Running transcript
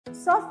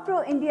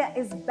Softpro India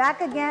is back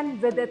again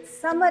with its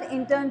Summer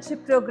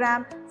Internship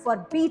Program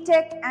for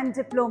B.Tech and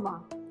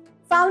Diploma.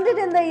 Founded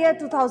in the year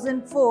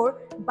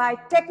 2004 by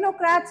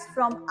technocrats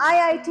from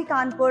IIT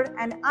Kanpur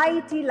and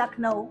IIT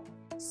Lucknow,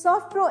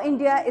 Softpro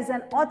India is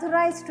an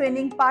authorized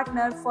training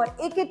partner for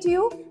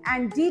AKTU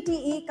and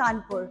DTE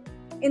Kanpur.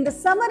 In the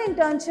Summer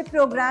Internship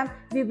Program,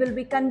 we will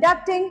be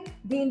conducting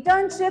the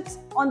internships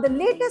on the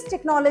latest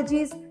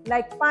technologies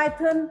like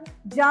Python,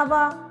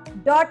 Java,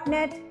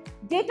 .NET,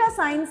 data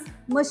science,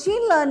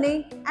 machine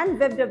learning and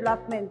web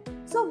development.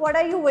 So what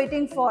are you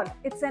waiting for?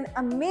 It's an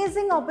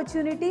amazing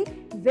opportunity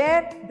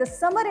where the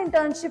Summer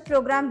Internship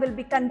Program will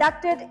be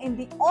conducted in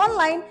the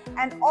online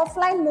and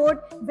offline mode,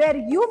 where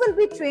you will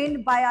be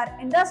trained by our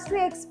industry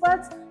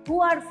experts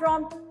who are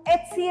from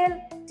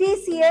HCL,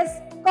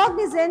 TCS,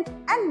 Cognizant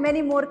and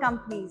many more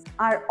companies.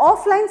 Our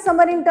offline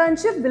summer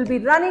internship will be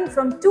running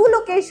from 2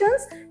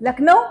 locations,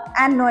 Lucknow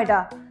and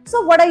Noida.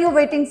 So what are you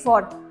waiting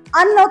for?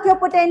 Unlock your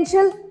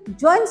potential,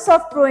 join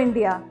Softpro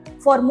India.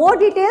 For more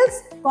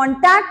details,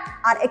 contact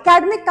our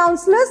academic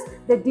counselors.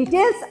 The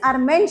details are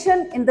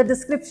mentioned in the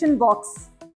description box.